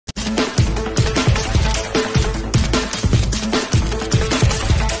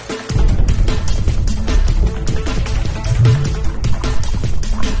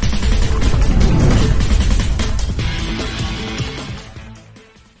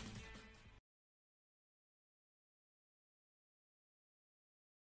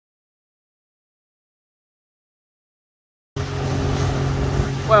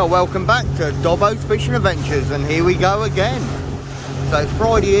Well, welcome back to Dobbo's Fishing Adventures, and here we go again. So it's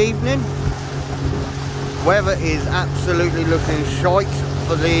Friday evening. Weather is absolutely looking shite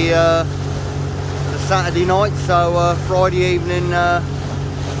for the Saturday night, so Friday evening it's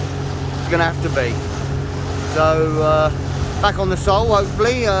gonna have to be. So back on the sole,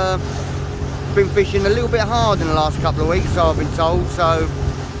 hopefully. Been fishing a little bit hard in the last couple of weeks, so I've been told, so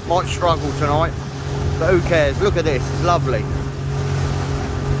might struggle tonight, but who cares? Look at this, it's lovely.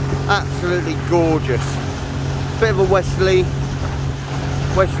 Absolutely gorgeous. Bit of a westerly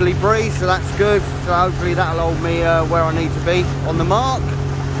breeze, so that's good. So hopefully that'll hold me where I need to be on the mark.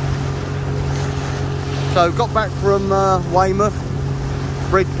 So got back from Weymouth,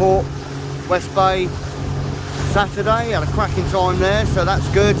 Bridport, West Bay Saturday. Had a cracking time there, so that's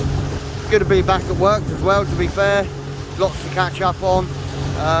good. Good to be back at work as well, to be fair. Lots to catch up on.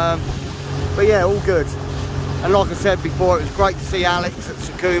 But yeah, all good. And like I said before, it was great to see Alex at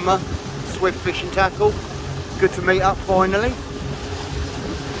Sakuma, Swift Fishing Tackle. Good to meet up finally.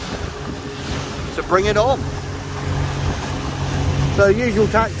 So bring it on. So usual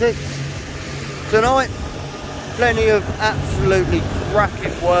tactics tonight. Plenty of absolutely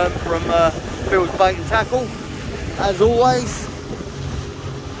cracking worm from Phil's Bait and Tackle, as always.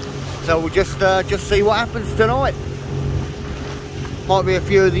 So we'll just see what happens tonight. Might be a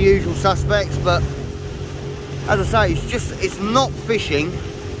few of the usual suspects, but as I say, it's not fishing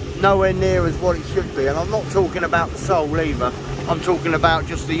nowhere near as what it should be. And I'm not talking about the sole either. I'm talking about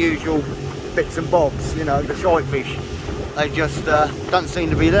just the usual bits and bobs, you know, the shite fish. They just don't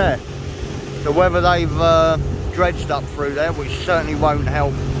seem to be there. So whether they've dredged up through there, which certainly won't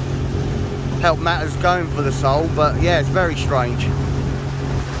help matters going for the sole, but yeah, it's very strange.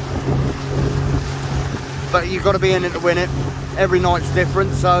 But you've got to be in it to win it. Every night's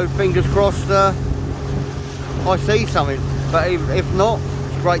different, so fingers crossed I see something. But if not,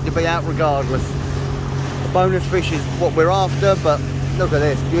 it's great to be out regardless. The bonus fish is what we're after, but look at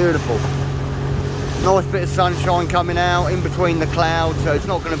this, beautiful. Nice bit of sunshine coming out in between the clouds, so it's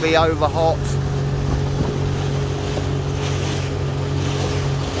not going to be over hot.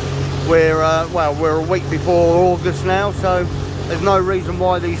 We're a week before August now, so there's no reason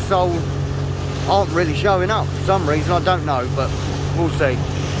why these sole aren't really showing up for some reason. I don't know, but we'll see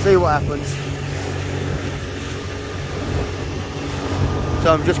what happens.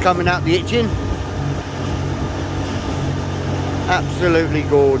 So I'm just coming out the itching. Absolutely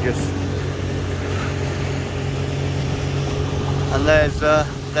gorgeous. And there's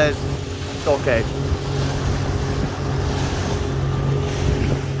Stockhead.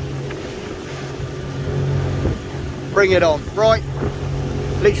 Bring it on. Right,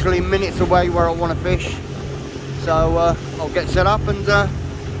 literally minutes away where I want to fish. So I'll get set up and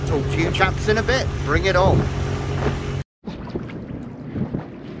talk to you chaps in a bit. Bring it on.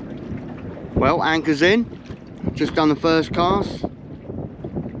 Well, anchor's in. Just done the first cast.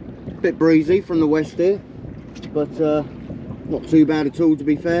 Bit breezy from the west here, but not too bad at all, to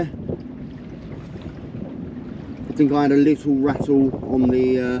be fair. I think I had a little rattle on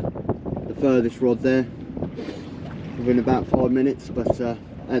the furthest rod there within about 5 minutes, but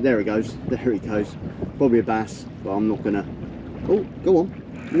there he goes. There he goes. Probably a bass, but I'm not gonna. Oh, go on.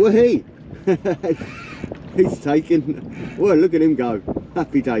 Woohoo! He's taken. Well, look at him go.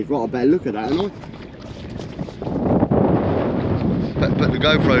 Happy days. Right, I better look at that, haven't I? Put the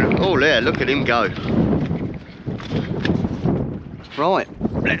GoPro. Oh, there, look at him go. Right,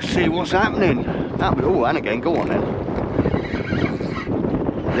 let's see what's happening. Oh, and again, go on then.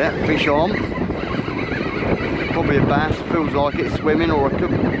 Yeah, fish on. Probably a bass, feels like it's swimming, or it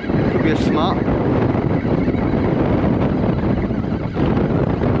could be a smut.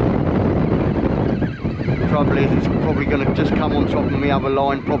 The trouble is, it's probably going to just come on top of my other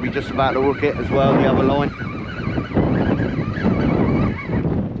line, probably just about to hook it as well, the other line.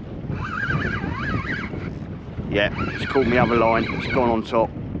 Yeah, it's caught my other line, it's gone on top.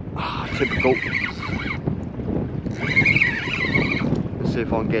 Ah, typical. Let's see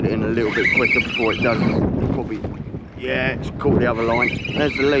if I can get it in a little bit quicker before it does. Probably, yeah, it's caught the other line.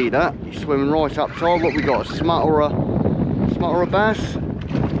 There's the leader, he's swimming right up tide. What we got, a smut or a bass?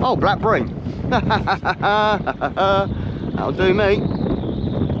 Oh, Blackbream. That'll do me.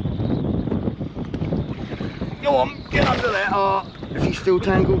 Go on, get under there. Oh, is he still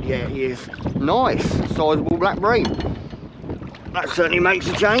tangled? Yeah, he is. Nice, sizeable Blackbream. That certainly makes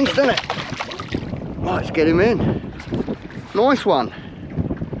a change, doesn't it? Right, let's get him in. Nice one.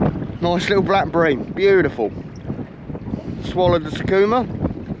 Nice little Blackbream, beautiful. Swallowed the Sakuma.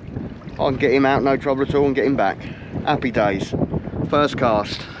 I can get him out, no trouble at all, and get him back. Happy days. First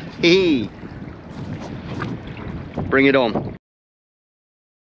cast. Hee. Bring it on.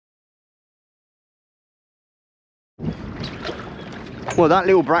 Well, that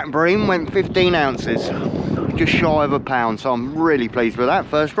little Blackbream went 15 ounces, just shy of a pound, so I'm really pleased with that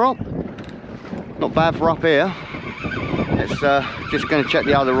first drop. Not bad for up here. Let's just going to check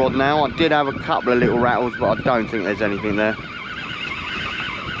the other rod now. I did have a couple of little rattles, but I don't think there's anything there.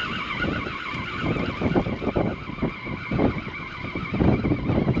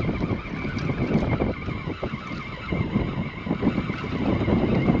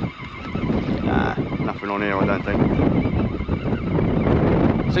 Nah, nothing on here, I don't think.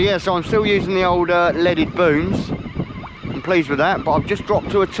 So yeah, so I'm still using the old leaded booms. I'm pleased with that, but I've just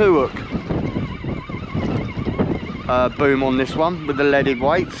dropped to a 2-hook boom on this one with the leaded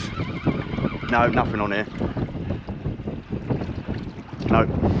weights. No, nothing on here. No.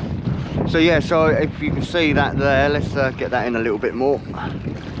 So yeah, so if you can see that there, let's get that in a little bit more.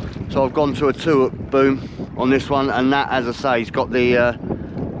 So I've gone to a 2-hook boom on this one, and that, as I say, has got the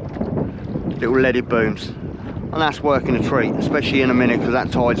little leaded booms. And that's working a treat, especially in a minute, because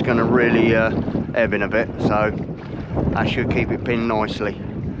that tide's going to really ebb in a bit, so that should keep it pinned nicely.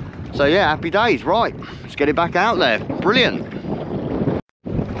 So yeah, happy days. Right, let's get it back out there. Brilliant.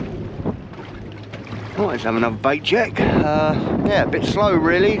 Right, let's have another bait check. Yeah, a bit slow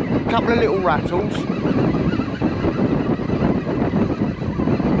really, a couple of little rattles.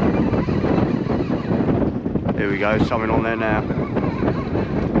 Here we go, something on there now.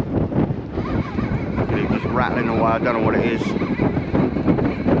 Just rattling away, I don't know what it is. I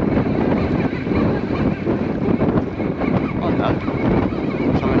don't know,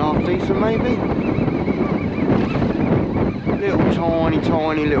 something half decent maybe. Little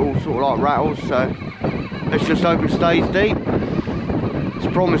tiny little sort of like rattles, so let's just hope it stays deep. It's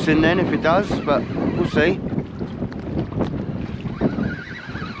promising then if it does, but we'll see.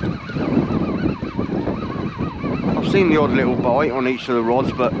 I've seen the odd little bite on each of the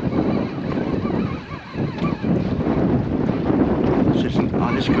rods, but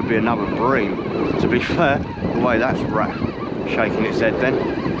this could be another bream, to be fair, the way that's shaking its head then.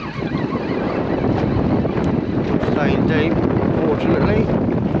 Staying deep, fortunately.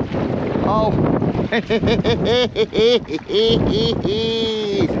 Oh!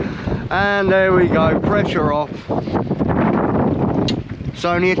 And there we go, pressure off. It's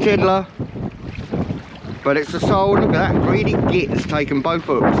only a tiddler, but it's a soul. Look at that, greedy git has taken both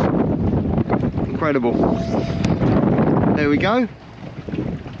hooks. Incredible. There we go.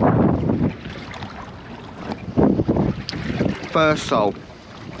 First sole.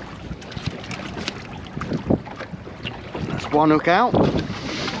 That's one hook out.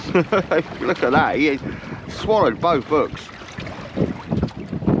 Look at that, he swallowed both hooks.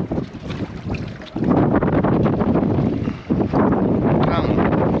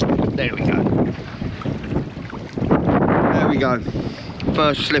 There we go. There we go.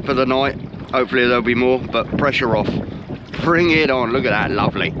 First slip of the night. Hopefully there'll be more, but pressure off. Bring it on. Look at that,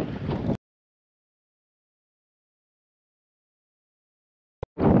 lovely.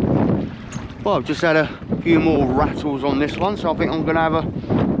 Well, I've just had a few more rattles on this one, so I think I'm going to have a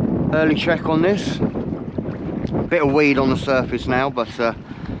early check on this. Bit of weed on the surface now, but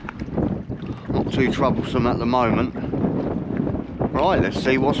not too troublesome at the moment. Right, let's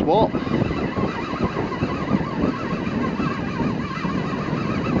see what's what.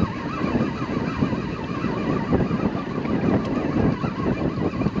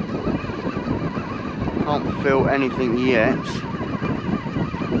 Can't feel anything yet.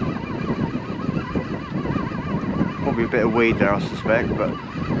 Probably a bit of weed there, I suspect, but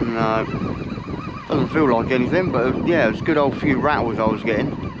no, doesn't feel like anything. But yeah, it was a good old few rattles I was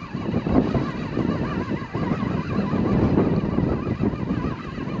getting.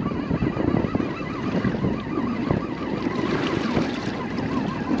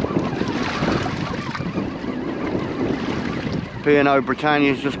 P&O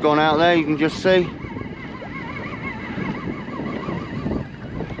Britannia's just gone out there, you can just see.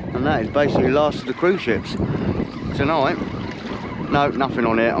 And that is basically the last of the cruise ships tonight. No, nothing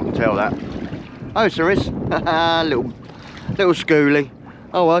on here, I can tell that. Oh, yes, there is. little schoolie.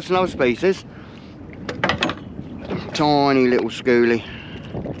 Oh well, it's another species. Tiny little schoolie.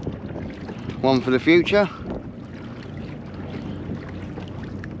 One for the future.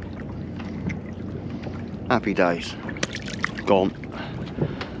 Happy days. Gone.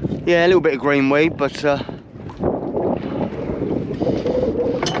 Yeah, a little bit of green weed, but not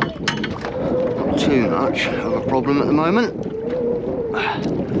too much of a problem at the moment.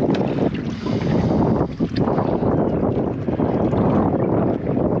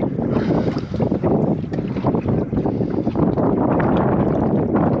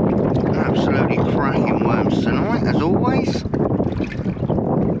 Absolutely cracking worms tonight, as always.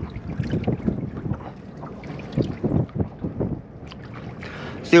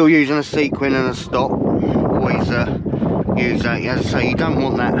 Still using a sequin and a stop. Always use that. As I say, you don't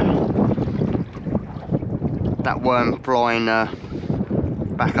want that worm flying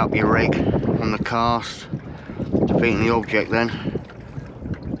back up your rig on the cast, defeating the object then.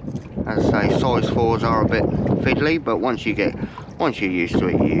 As I say, size 4s are a bit fiddly, but once you're used to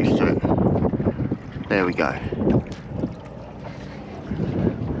it, you're used to it. There we go.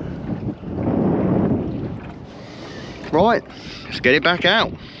 Right, let's get it back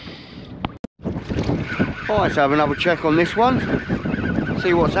out. Right, let's have another check on this one,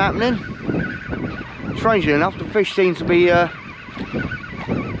 see what's happening. Strangely enough, the fish seems to be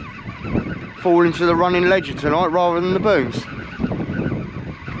falling to the running ledger tonight rather than the booms.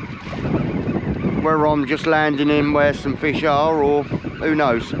 Whether I'm just landing in where some fish are, or who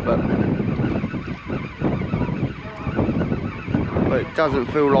knows, but it doesn't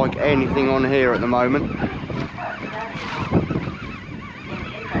feel like anything on here at the moment.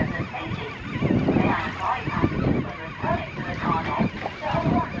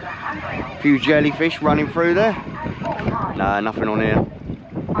 A few jellyfish running through there. No, nothing on here.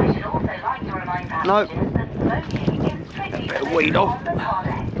 No. A bit of weed off.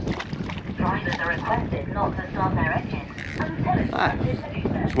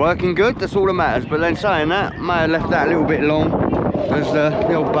 It's working good, that's all that matters. But then saying that, may have left that a little bit long, as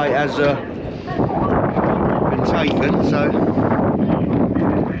the old bait has been taken, so.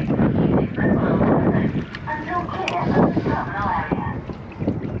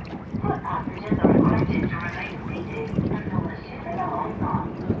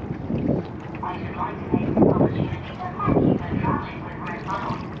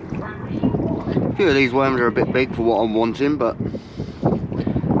 A few of these worms are a bit big for what I'm wanting, but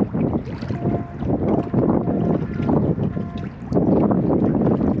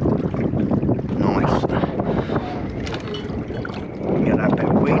nice. Get that bit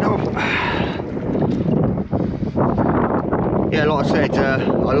of weed off. Yeah, like I said,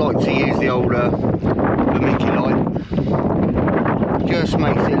 I like to use the old vermiculite. Just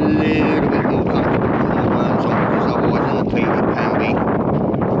makes it a little bit more comfortable putting the worms on, because otherwise on the peat it can be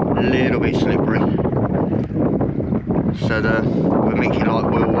a little bit slippery. So the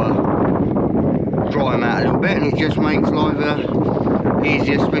vermiculite will dry them out a little bit, and it just makes life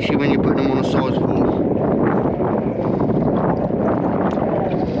easier, especially when you're putting them on a size 4.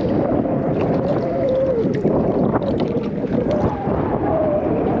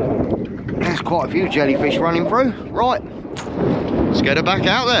 There's quite a few jellyfish running through. Right, let's get her back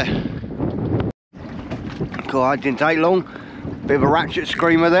out there. God, it didn't take long. Bit of a ratchet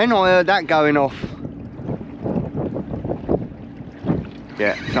screamer then, I heard that going off.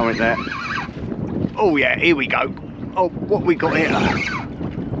 Yeah, something there. Oh yeah, here we go. Oh, what we got here?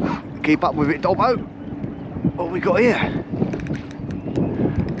 Keep up with it, Dobbo. What we got here?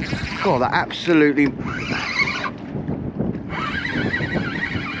 God, that absolutely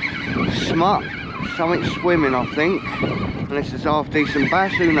smut. Something swimming, I think. Unless it's half decent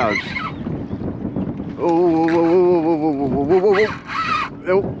bass, who knows? Oh,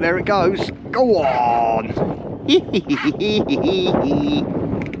 there it goes. Go on.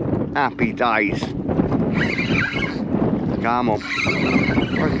 Happy days. Come on. I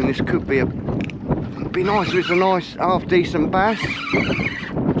reckon this could be be nice if it's a nice half decent bass.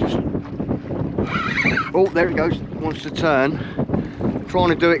 Just, oh, there it goes. Wants to turn. Trying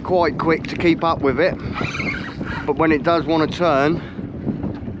to do it quite quick to keep up with it. But when it does want to turn,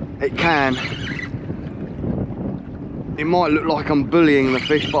 it can. It might look like I'm bullying the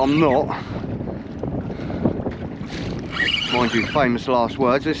fish, but I'm not. Mind you, famous last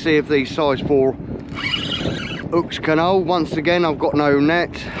words. Let's see if these size 4 hooks can hold. Once again, I've got no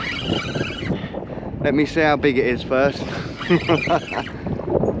net. Let me see how big it is first.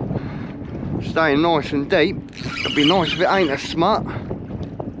 Staying nice and deep. It'd be nice if it ain't a smut.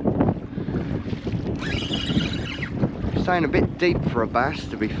 Staying a bit deep for a bass,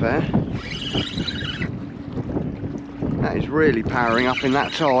 to be fair. That is really powering up in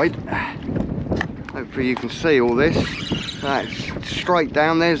that tide. Hopefully you can see all this. That's straight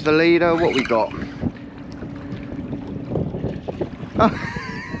down, there's the leader. What we got? Oh,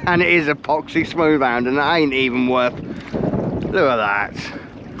 and it is a epoxy Smoothound, and that ain't even worth. Look at that.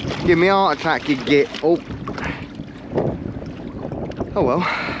 Give me a heart attack, you git. Oh. Oh well.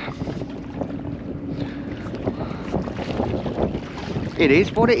 It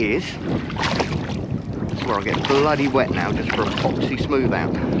is what it is. That's where I get bloody wet now, just for epoxy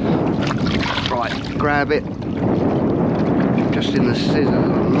Smoothound. Right, grab it. Just in the scissors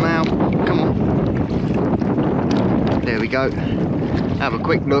of the mouth. Come on. There we go. Have a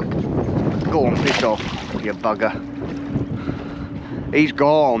quick look. Go on, piss off, you bugger. He's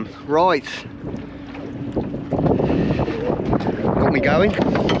gone. Right. Got me going.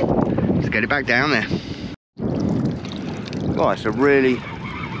 Let's get it back down there. Right, it's a really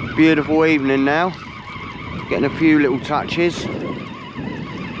beautiful evening now. Getting a few little touches.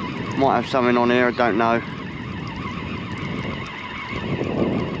 Might have something on here, I don't know.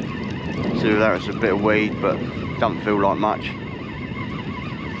 See if that was a bit of weed, but don't feel like much.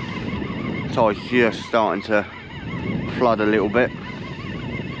 Tide's just starting to flood a little bit.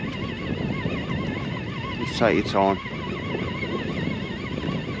 Just take your time.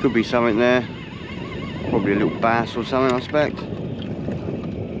 Could be something there. Probably a little bass or something, I expect.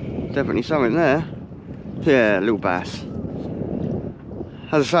 Definitely something there. Yeah, a little bass.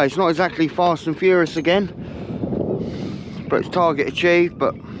 As I say, it's not exactly fast and furious again, but it's target achieved.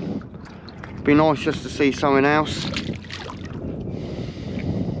 But it'd be nice just to see something else.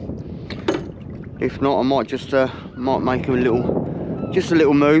 If not, I might just might make a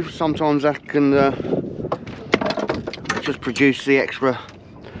little move. Sometimes I can just produce the extra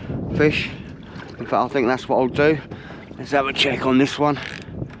fish. In fact, I think that's what I'll do. Let's have a check on this one.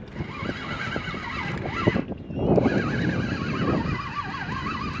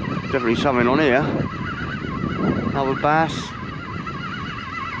 Definitely something on here. Another bass.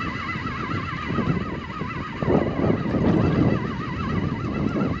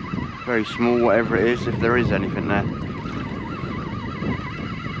 Very small, whatever it is, if there is anything there.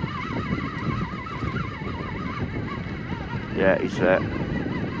 Yeah, he's there.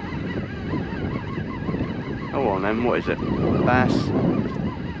 Go on then, what is it? Bass.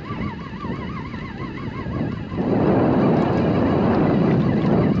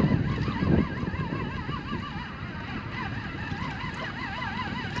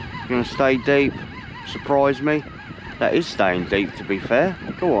 Gonna stay deep, surprise me. That is staying deep, to be fair.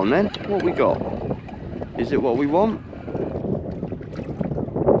 Go on then, what we got? Is it what we want?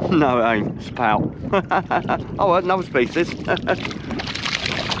 No, it ain't, it's Pout. Oh, another species. Come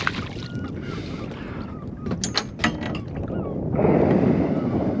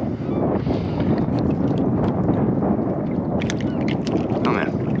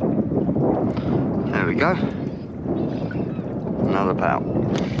here. There we go. Another Pout.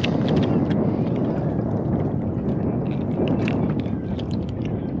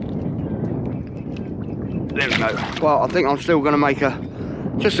 There we go. Well, I think I'm still going to make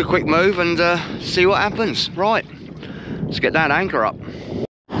just a quick move and see what happens. Right, let's get that anchor up.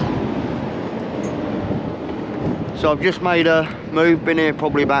 So I've just made a move, been here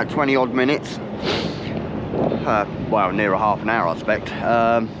probably about 20 odd minutes. Well, near a half an hour I expect.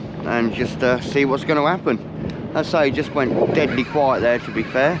 And just see what's going to happen. As I say, just went deadly quiet there, to be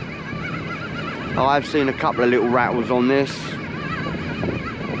fair. I've seen a couple of little rattles on this.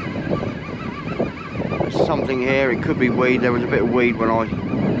 Something here, it could be weed. There was a bit of weed when I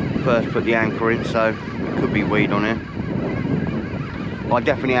first put the anchor in, so it could be weed on here. I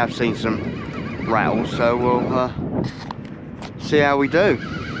definitely have seen some rattles, so we'll see how we do.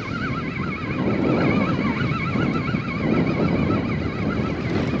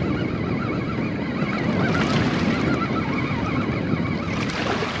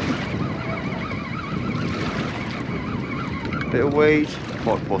 Bit of weed,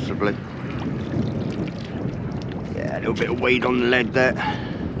 quite possibly. Yeah, a little bit of weed on the lead there.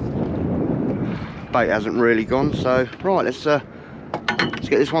 Bait hasn't really gone, so right, let's get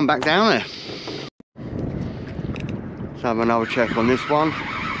this one back down there. Let's have another check on this one.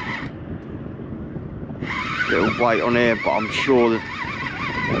 Little weight on here, but I'm sure that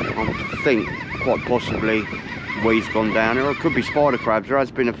I think quite possibly weed's gone down here. Or it could be spider crabs. There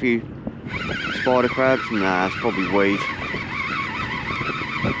has been a few spider crabs. Nah, it's probably weed.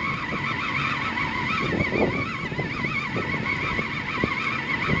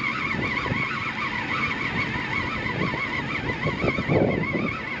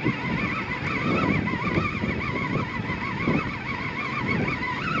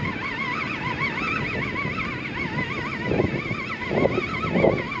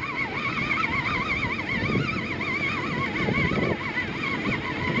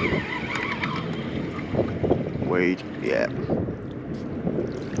 Weed, yeah.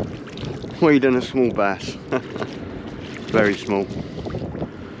 Weed and a small bass. Very small.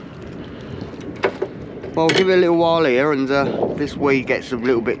 Well, I'll give it a little while here, and if this weed gets a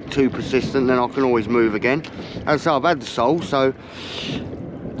little bit too persistent, then I can always move again. As I say, I've had the sole, so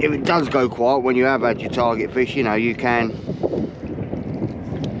if it does go quiet when you have had your target fish, you know, you can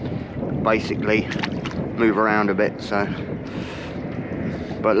basically move around a bit. So,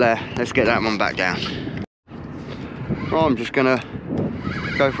 but let's get that one back down. Right, I'm just gonna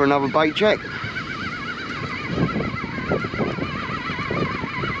go for another bait check.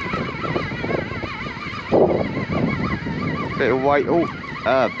 Bit of weight. Oh,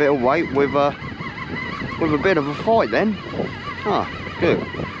 bit of weight with a bit of a fight then. Ah, good.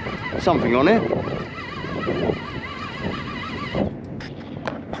 Something on it.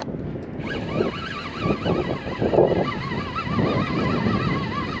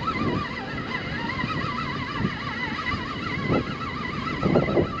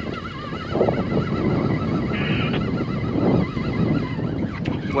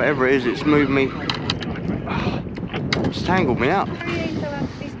 Whatever it is, it's moved me. It's tangled me up.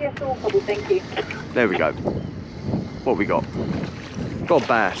 There we go. What we got? Got a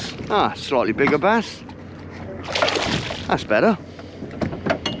bass. Ah, slightly bigger bass. That's better.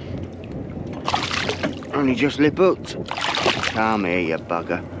 Only just lip hooked. Come here, you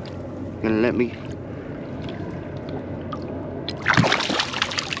bugger. Gonna let me.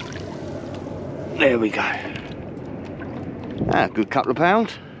 There we go. Ah, good couple of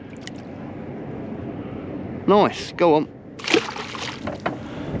pounds. Nice, go on.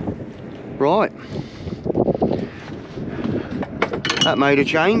 Right. That made a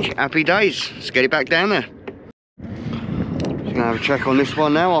change. Happy days. Let's get it back down there. Just gonna have a check on this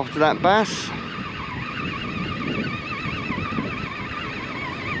one now after that bass.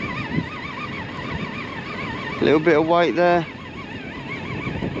 A little bit of weight there.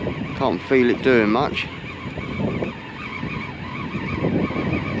 Can't feel it doing much.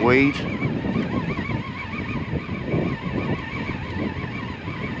 Weed.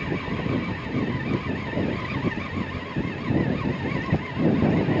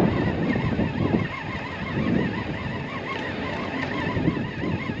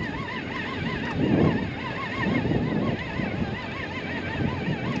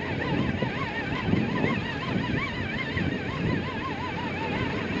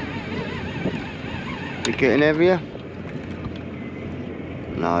 Is it getting heavier?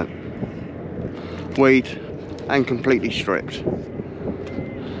 No. Weed and completely stripped.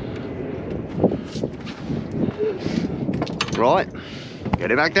 Right,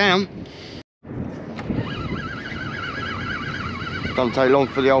 get it back down. Doesn't take long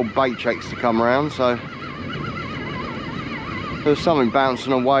for the old bait checks to come around, so there's something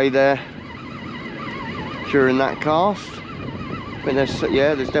bouncing away there during that cast. I think there's,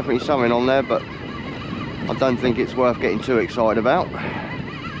 yeah, there's definitely something on there, but I don't think it's worth getting too excited about.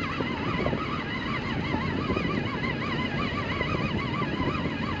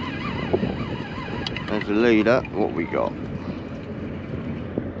 There's the leader. What we got?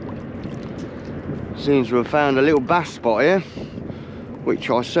 Seems to have found a little bass spot here, which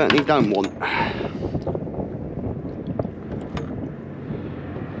I certainly don't want.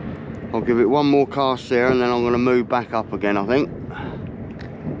 I'll give it one more cast there and then I'm going to move back up again, I think.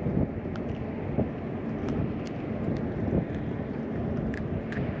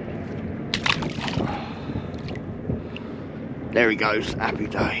 There he goes, happy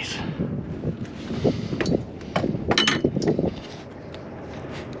days.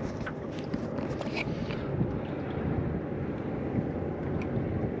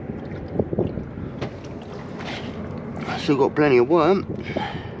 Still got plenty of worm.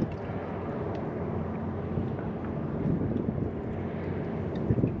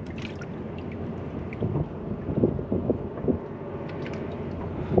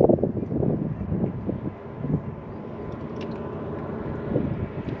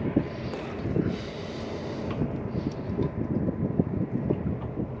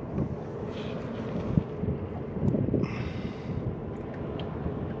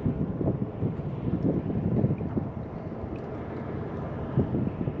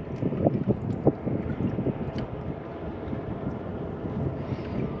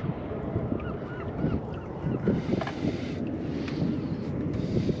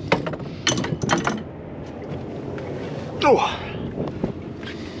 Oh.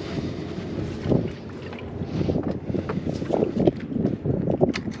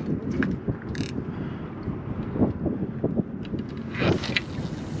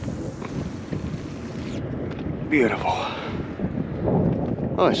 Beautiful.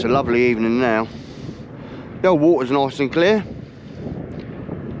 Oh, it's a lovely evening now. The old water's nice and clear.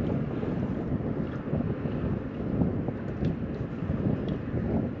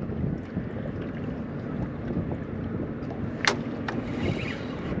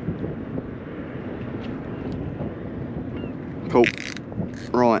 Cool.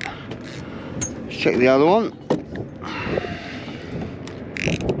 Right. Let's check the other one.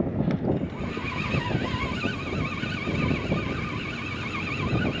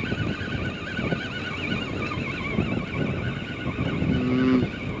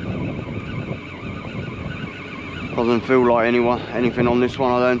 Doesn't feel like anything on this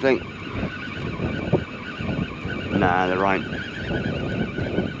one, I don't think. Nah, there ain't.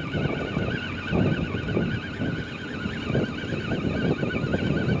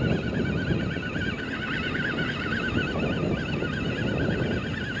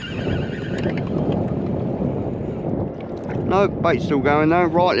 No, bait's still going though.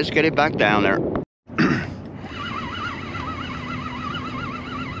 Right, let's get it back down there.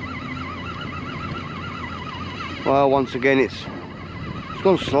 Well, once again, it's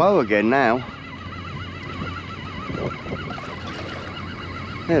gone slow again now.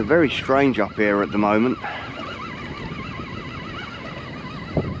 Yeah, very strange up here at the moment.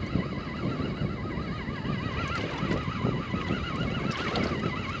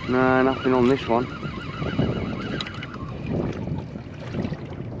 No, nothing on this one.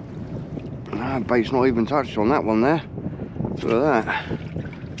 No, bait's not even touched on that one there. Look at that.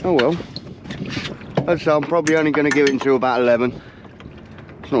 Oh well. So I'm probably only going to give it until about 11.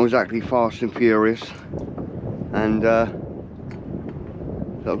 It's not exactly fast and furious. And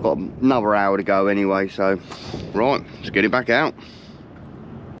I've got another hour to go anyway, so right, let's get it back out.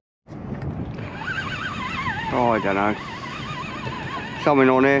 Oh, I don't know. Something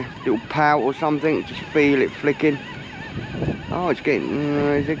on here, little pout or something, just feel it flicking. Oh, it's getting,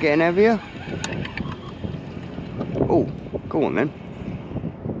 is it getting heavier? Oh, go on then.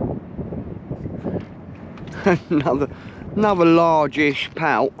 another large-ish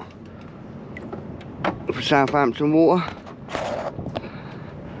pout for Southampton water.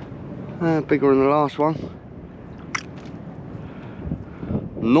 Bigger than the last one.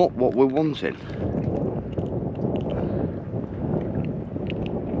 Not what we're wanting.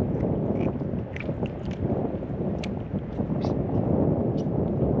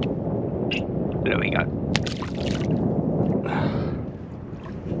 There we go.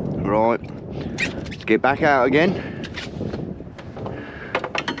 Right, let's get back out again.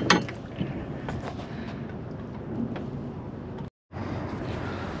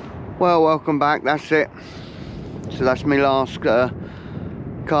 Well, welcome back, that's it. So that's my last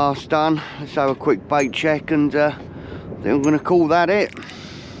cast done. Let's have a quick bait check and I think I'm going to call that it.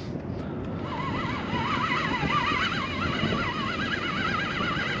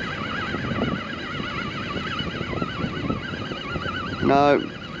 No,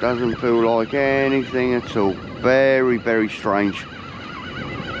 doesn't feel like anything at all. Very, very strange.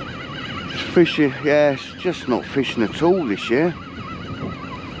 It's fishing, yeah, it's just not fishing at all this year.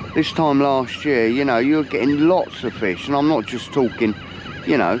 This time last year, you know, you were getting lots of fish, and I'm not just talking,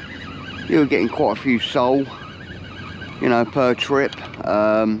 you know, you were getting quite a few sole, you know, per trip.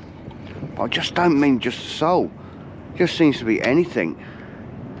 I just don't mean just sole. Just seems to be anything.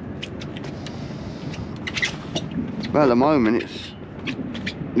 But at the moment, it's,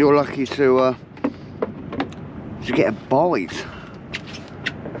 you're lucky to get a bite.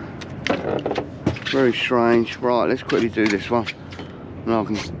 Very strange. Right, let's quickly do this one, and I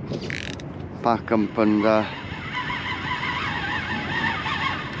can pack up and I've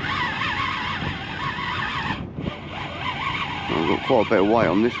got quite a bit of weight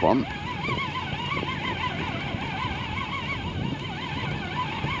on this one.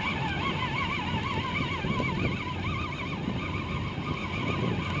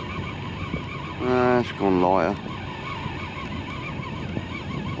 It's gone lighter.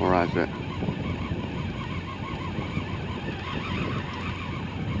 Or has it?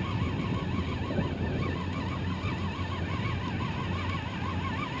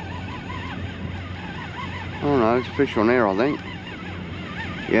 Oh no, there's a fish on here, I think.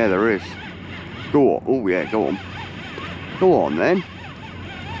 Yeah, there is. Go on. Oh yeah, go on. Go on then.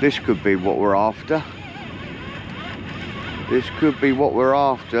 This could be what we're after. This could be what we're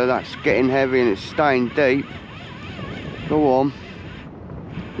after. That's getting heavy and it's staying deep. Go on.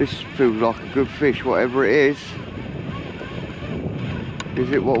 This feels like a good fish, whatever it is.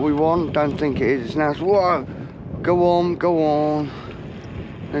 Is it what we want? Don't think it is. It's now. Whoa! Go on, go on.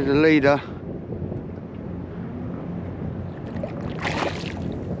 There's a leader.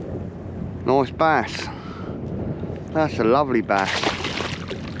 Nice bass. That's a lovely bass.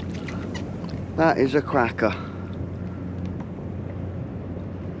 That is a cracker.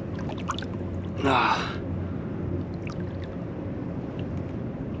 Ah,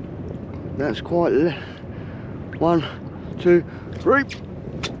 that's quite. 1, 2, 3.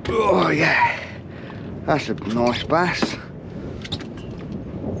 Oh yeah, that's a nice bass.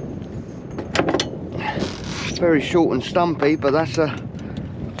 Very short and stumpy, but that's a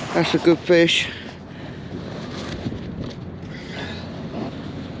good fish.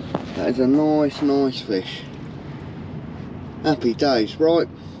 That is a nice fish. Happy days. Right,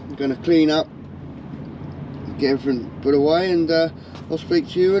 I'm going to clean up, get everything put away, and I'll speak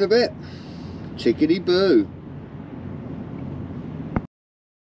to you in a bit. Tickety boo.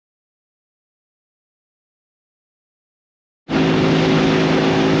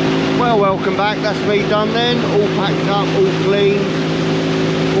 back, that's me done then, all packed up, all clean,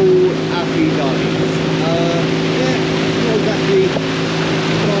 all happy days. Yeah, not exactly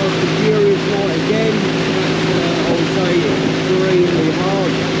fast and furious night again. That's, I would say, extremely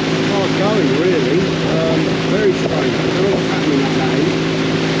hard going really. Very strange, I don't know what's happening at that end.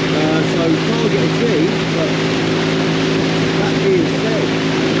 So target achieved, but that being said,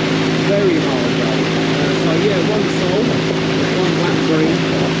 very hard going. So yeah, one sole, one Blackbream,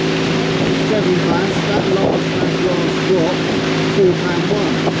 7 bass, that last drop, £4.1.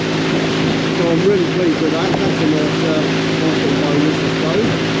 So I'm really pleased with that. That's a nice little bonus, I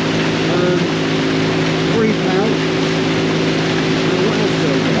suppose. £3. What else do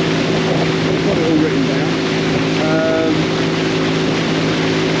I get? I've got it all written down.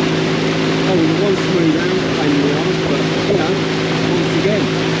 Oh, the one Smoothound, pain in the arse, but you know, once again,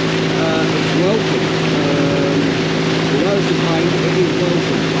 it's welcome. Although it's a pain, it is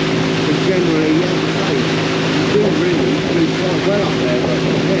welcome. But generally, as I say, you do really do quite well up there, but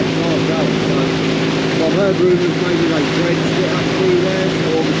yeah, it's hard going. So I've heard rumours maybe they dredged it up through there, so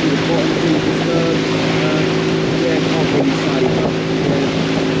obviously the bottom's been disturbed. Yeah, can't really say, but yeah,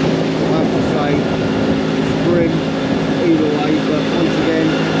 I have to say it's grim either way, but once again,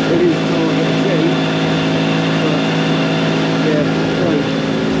 it is target achieved. But yeah, great.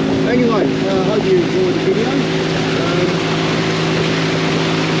 Anyway, I hope you enjoyed the video.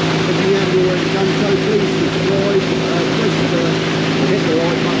 If you haven't already done so, please subscribe, hit the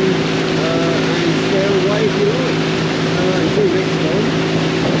like button, and share away if you like. Until next time,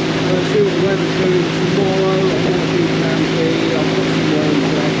 see what the weather's doing tomorrow.